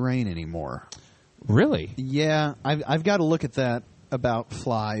over terrain anymore. Really? Yeah, I've got to look at that about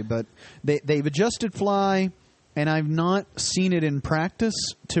fly, but they've adjusted fly, and I've not seen it in practice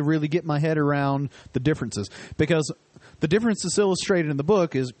to really get my head around the differences. Because the difference that's illustrated in the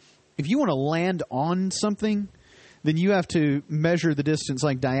book is if you want to land on something, then you have to measure the distance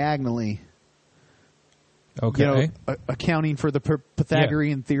diagonally. Okay. Accounting for the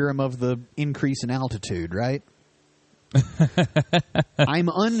Pythagorean theorem of the increase in altitude, right? I'm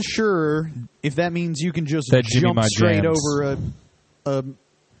unsure if that means you can just jump straight over a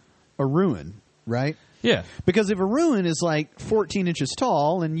ruin, right? Yeah. Because if a ruin is 14 inches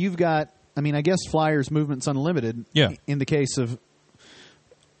tall and you've got, I guess Flyer's movement's unlimited. Yeah. In the case of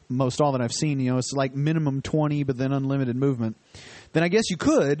most all that I've seen, it's like minimum 20, but then unlimited movement. Then I guess you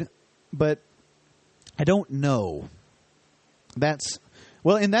could, but I don't know.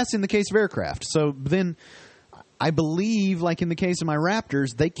 And that's in the case of aircraft. So then I believe, like in the case of my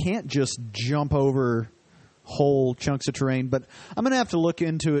Raptors, they can't just jump over whole chunks of terrain. But I'm going to have to look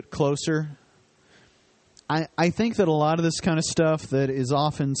into it closer. I think that a lot of this kind of stuff that is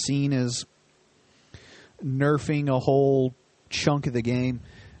often seen as nerfing a whole chunk of the game,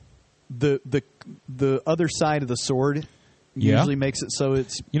 the other side of the sword usually makes it so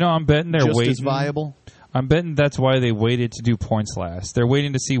it's I'm betting they're just waiting. as viable. I'm betting that's why they waited to do points last. They're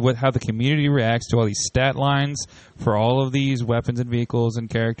waiting to see how the community reacts to all these stat lines for all of these weapons and vehicles and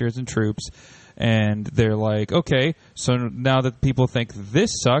characters and troops. And they're like, okay, so now that people think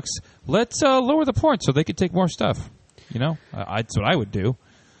this sucks, let's lower the points so they can take more stuff. You know, that's what I would do.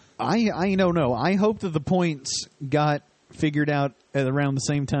 I don't know. I hope that the points got figured out at around the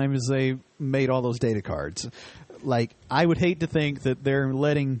same time as they made all those data cards. Like, I would hate to think that they're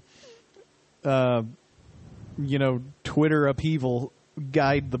letting, Twitter upheaval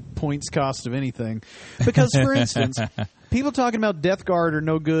guide the points cost of anything. Because, for instance, people talking about Death Guard are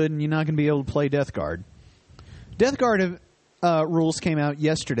no good and you're not going to be able to play Death Guard. Death Guard rules came out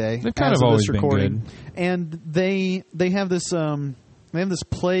yesterday. They've kind of always been good. And they have this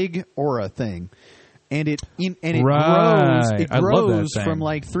plague aura thing. And it grows. It grows from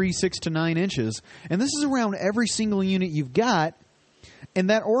like 3, 6 to 9 inches, and this is around every single unit you've got. And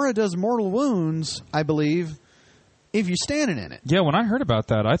that aura does mortal wounds, I believe, if you're standing in it. Yeah, when I heard about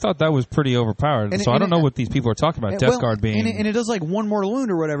that, I thought that was pretty overpowered. I don't know what these people are talking about. Death Guard being and it does like 1 mortal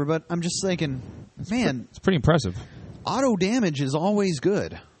wound or whatever. But I'm just thinking, man, it's pretty impressive. Auto damage is always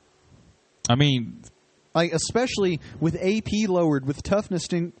good. I mean, like especially with AP lowered, with toughness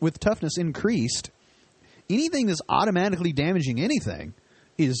increased. Anything that's automatically damaging anything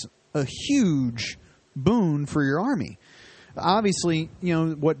is a huge boon for your army. Obviously,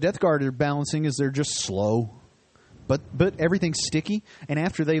 what Death Guard are balancing is they're just slow, but everything's sticky. And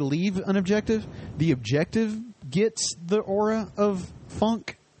after they leave an objective, the objective gets the aura of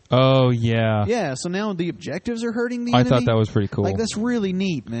funk. Oh, yeah. Yeah, so now the objectives are hurting the enemy. I thought that was pretty cool. Like, that's really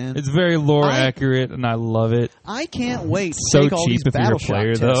neat, man. It's very lore accurate, and I love it. I can't wait to so take all these cheap if you're battle a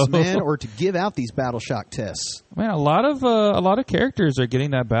player, shock tests, though. man, or to give out these battle shock tests. Man, a lot of characters are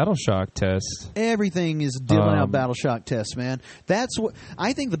getting that battle shock test. Everything is dealing out battle shock tests, man. That's what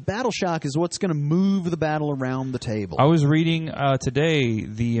I think. The battle shock is what's going to move the battle around the table. I was reading today.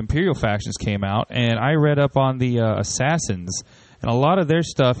 The Imperial factions came out, and I read up on the Assassins. And a lot of their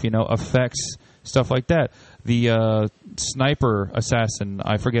stuff, affects stuff like that. The sniper assassin,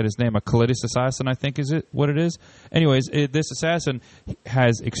 I forget his name, a Calidus assassin, I think is it what it is. Anyways, this assassin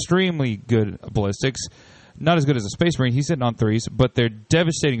has extremely good ballistics. Not as good as a Space Marine. He's sitting on 3s, but they're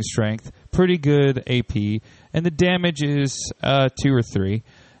devastating strength, pretty good AP, and the damage is 2 or 3.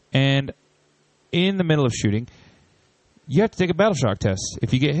 And in the middle of shooting, you have to take a battle shock test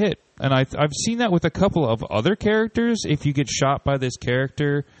if you get hit. And I've seen that with a couple of other characters. If you get shot by this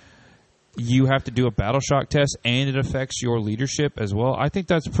character, you have to do a battle shock test, and it affects your leadership as well. I think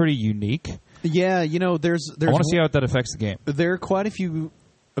that's pretty unique. Yeah, there's I want to see how that affects the game. There are quite a few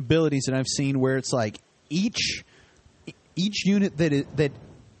abilities that I've seen where it's like each unit that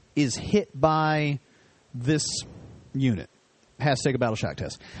is hit by this unit has to take a battle shock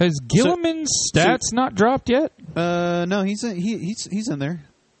test. Has Gilliman's stats not dropped yet? No, he's in there.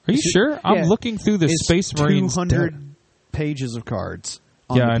 Are you sure? I'm looking through the Space Marines. 200 pages of cards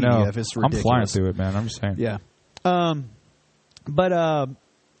on the PDF. I know. It's ridiculous. I'm flying through it, man. I'm just saying. Yeah.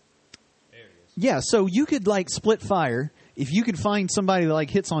 Yeah, so you could split fire if you could find somebody that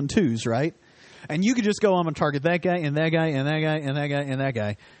hits on 2s, right? And you could just go, I'm going to target that guy and that guy and that guy and that guy and that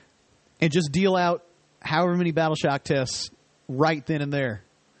guy, and just deal out however many battle shock tests right then and there.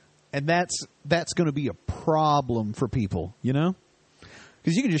 And that's going to be a problem for people,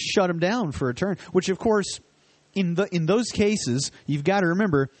 because you can just shut them down for a turn. Which, of course, in those cases, you've got to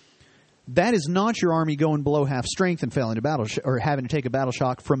remember that is not your army going below half strength and failing to battle or having to take a battle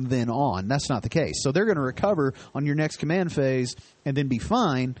shock from then on. That's not the case. So they're going to recover on your next command phase and then be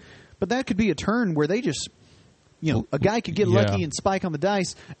fine. But that could be a turn where they just, a guy could get lucky and spike on the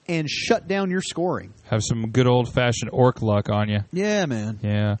dice and shut down your scoring. Have some good old-fashioned orc luck on you. Yeah, man.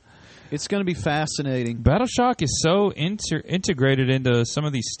 Yeah. It's going to be fascinating. Battle shock is so integrated into some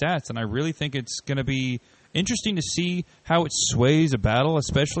of these stats, and I really think it's going to be interesting to see how it sways a battle,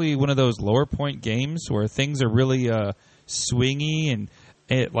 especially one of those lower point games where things are really swingy and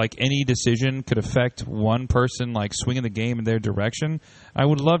any decision could affect one person swinging the game in their direction. I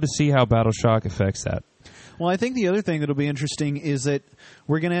would love to see how battle shock affects that. Well, I think the other thing that'll be interesting is that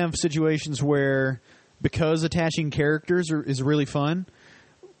we're going to have situations where, because attaching characters is really fun.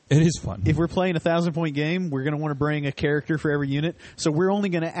 It is fun. If we're playing a 1,000-point game, we're going to want to bring a character for every unit. So we're only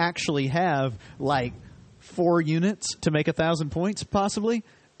going to actually have 4 units to make 1,000 points, possibly.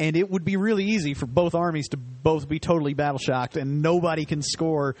 And it would be really easy for both armies to both be totally battle shocked, and nobody can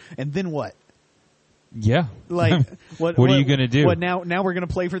score. And then what? Yeah. What are you going to do? What now we're going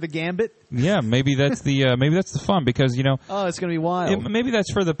to play for the gambit? Yeah, maybe that's the fun because oh, it's going to be wild. Maybe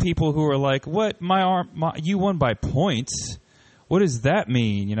that's for the people who are like, what? You won by points. What does that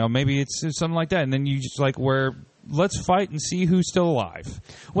mean? Maybe it's something like that. And then you just where let's fight and see who's still alive.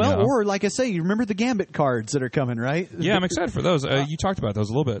 Well, you know? or like I say, you remember the Gambit cards that are coming, right? Yeah, I'm excited for those. You talked about those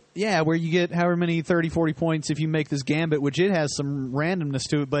a little bit. Yeah, where you get however many 30, 40 points if you make this Gambit, which it has some randomness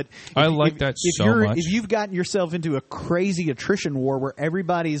to it. But I like that so much. If you've gotten yourself into a crazy attrition war where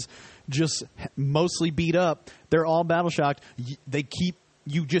everybody's just mostly beat up, they're all battle shocked,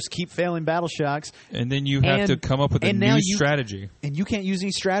 you just keep failing battle shocks. And then you have to come up with a new strategy. And you can't use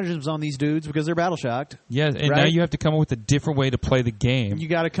any stratagems on these dudes because they're battle shocked. Yeah, and right? now you have to come up with a different way to play the game. You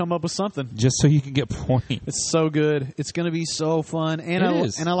got to come up with something. Just so you can get points. It's so good. It's going to be so fun. And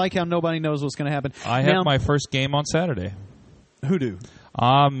I like how nobody knows what's going to happen. I have my first game on Saturday. Who do?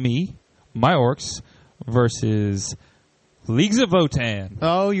 Me, my orcs, versus Leagues of Votan.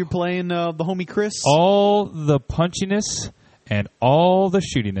 Oh, you're playing the homie Chris? All the punchiness and all the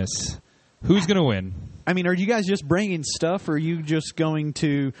shootiness. Who's going to win? I mean, are you guys just bringing stuff, or are you just going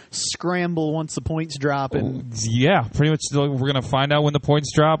to scramble once the points drop? Yeah, pretty much. We're going to find out when the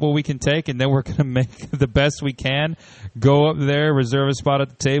points drop, what we can take, and then we're going to make the best we can. Go up there, reserve a spot at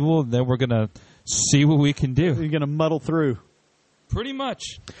the table, and then we're going to see what we can do. You're going to muddle through. Pretty much.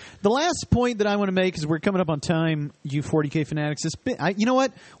 The last point that I want to make is we're coming up on time, you 40K fanatics. You know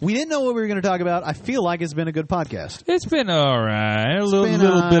what? We didn't know what we were going to talk about. I feel like it's been a good podcast. It's been all right. A little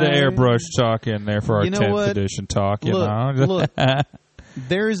bit of airbrush talk in there for our 10th edition talk. Look,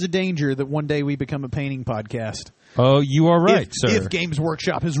 there is a danger that one day we become a painting podcast. Oh, you are right, sir. If Games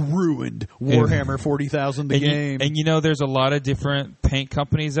Workshop has ruined Warhammer 40,000 the game. And you know, there's a lot of different paint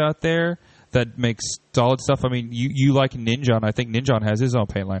companies out there that makes solid stuff. I mean, you like Ninjon. I think Ninjon has his own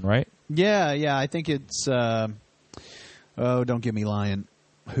paint line, right? Yeah. I think it's... don't give me Lion,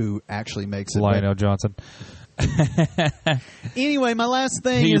 who actually makes it. Lionel Johnson. Anyway, my last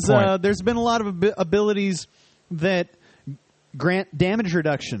thing is there's been a lot of abilities that grant damage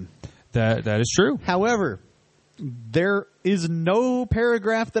reduction. That is true. However, there is no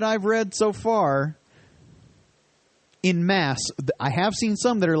paragraph that I've read so far in mass. I have seen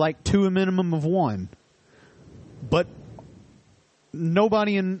some that are like 2 a minimum of 1, but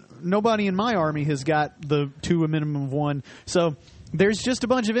nobody in my army has got the 2 a minimum of 1. So there's just a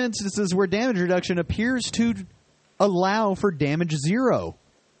bunch of instances where damage reduction appears to allow for damage 0.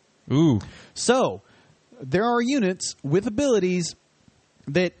 Ooh. So there are units with abilities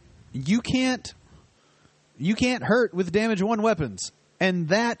that you can't hurt with damage 1 weapons. And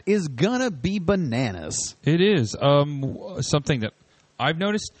that is gonna be bananas. It is. Something that I've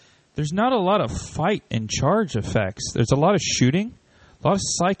noticed, there's not a lot of fight and charge effects. There's a lot of shooting, a lot of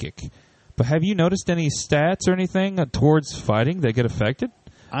psychic. But have you noticed any stats or anything towards fighting that get affected?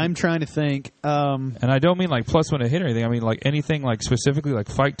 I'm trying to think. And I don't mean like +1 to hit or anything. I mean like anything like specifically like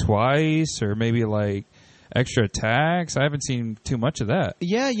fight twice or maybe like extra attacks. I haven't seen too much of that.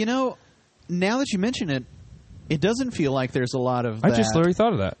 Yeah, you know, now that you mention it, it doesn't feel like there's a lot of that. I just literally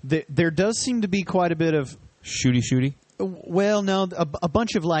thought of that. There does seem to be quite a bit of... Shooty. Well, no, a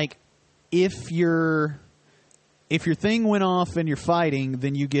bunch of like, if your thing went off and you're fighting,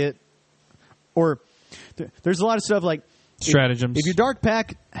 then you get... Or there's a lot of stuff like... Stratagems. If your Dark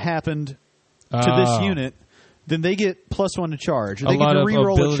Pack happened to this unit, then they get +1 to charge. Or they get to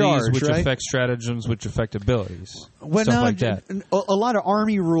reroll a charge, which right? affect stratagems, which affect abilities. Well, stuff like that. A lot of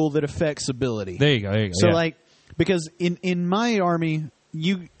army rule that affects ability. There you go. So like... Because in my army,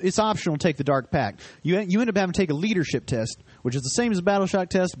 it's optional to take the Dark Pact. You end up having to take a leadership test, which is the same as a battle shock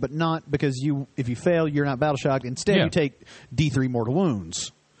test, but not because if you fail, you're not battle shocked. Instead, you take D3 mortal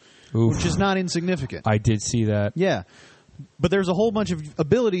wounds, which is not insignificant. I did see that. Yeah, but there's a whole bunch of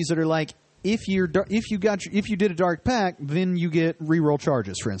abilities that are like if you did a Dark Pact, then you get reroll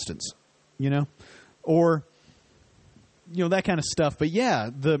charges, for instance, or that kind of stuff. But yeah,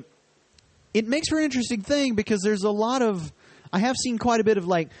 it makes for an interesting thing because there's a lot of... I have seen quite a bit of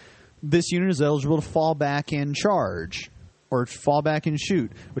like, this unit is eligible to fall back and charge or fall back and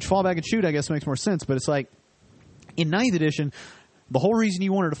shoot. Which fall back and shoot, I guess, makes more sense. But it's like, in 9th edition, the whole reason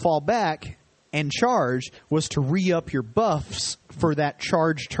you wanted to fall back and charge was to re-up your buffs for that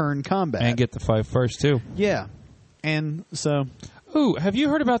charge turn combat. And get the 5 first, too. Yeah. And so... Ooh, have you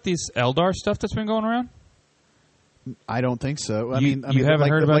heard about this Eldar stuff that's been going around? I don't think so. You haven't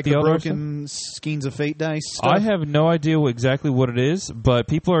heard about the broken Skeins of Fate dice stuff? I have no idea exactly what it is, but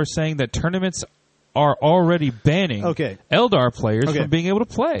people are saying that tournaments are already banning Eldar players from being able to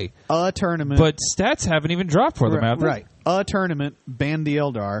play. A tournament. But stats haven't even dropped for them, have they? Right. A tournament banned the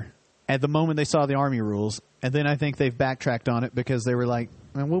Eldar at the moment they saw the army rules, and then I think they've backtracked on it because they were like,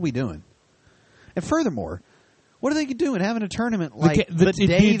 man, what are we doing? And furthermore... What are they doing having a tournament like the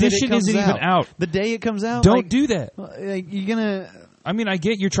day that it comes isn't out? even out. The day it comes out? Don't do that. You're going to... I mean, I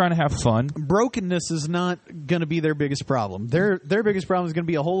get you're trying to have fun. Brokenness is not going to be their biggest problem. Their biggest problem is going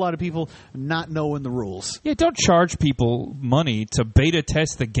to be a whole lot of people not knowing the rules. Yeah, don't charge people money to beta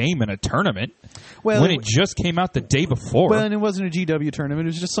test the game in a tournament when it just came out the day before. Well, and it wasn't a GW tournament.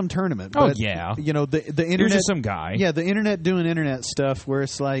 It was just some tournament. Oh, but, yeah. You know, the internet. It was just some guy. Yeah, the internet doing internet stuff where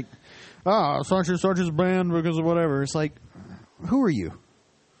it's like, such and such is banned because of whatever. It's like, who are you?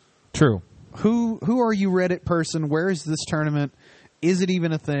 True. Who are you, Reddit person? Where is this tournament? Is it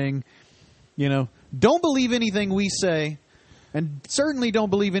even a thing? You know, don't believe anything we say, and certainly don't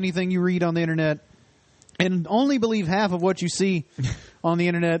believe anything you read on the internet, and only believe half of what you see on the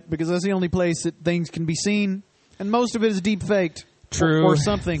internet, because that's the only place that things can be seen, and most of it is deep faked. True. Or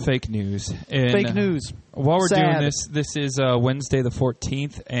something. Fake news. And Fake news. While we're Sad. doing this is Wednesday the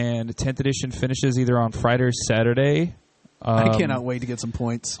 14th, and 10th edition finishes either on Friday or Saturday. I cannot wait to get some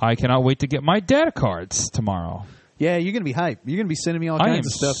points. I cannot wait to get my data cards tomorrow. Yeah, you're going to be hyped. You're going to be sending me all kinds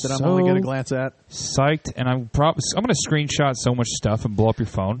of stuff that I'm only going to glance at. Psyched, and I'm going to screenshot so much stuff and blow up your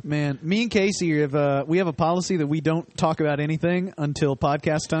phone. Man, me and Casey we have a policy that we don't talk about anything until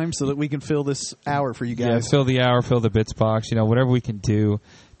podcast time, so that we can fill this hour for you guys. Yeah, fill the hour, fill the bits box. You know, whatever we can do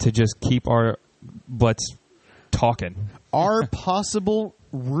to just keep our butts talking. Our possible,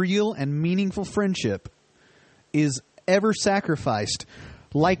 real, and meaningful friendship is ever sacrificed,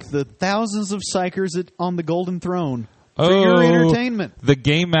 like the thousands of psychers on the Golden Throne, for your entertainment. The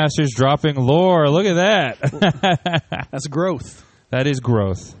Game Master's dropping lore. Look at that. That's growth. That is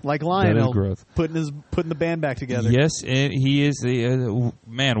growth. Like Lionel growth. putting the band back together. Yes, he is.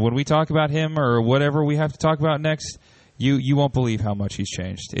 Man, when we talk about him or whatever we have to talk about next, you won't believe how much he's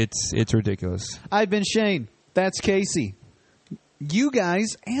changed. It's ridiculous. I've been Shane. That's Casey. You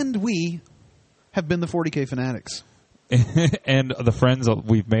guys and we have been the 40K Fanatics. And the friends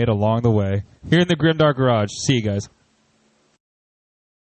we've made along the way. Here in the Grimdark Garage. See you guys.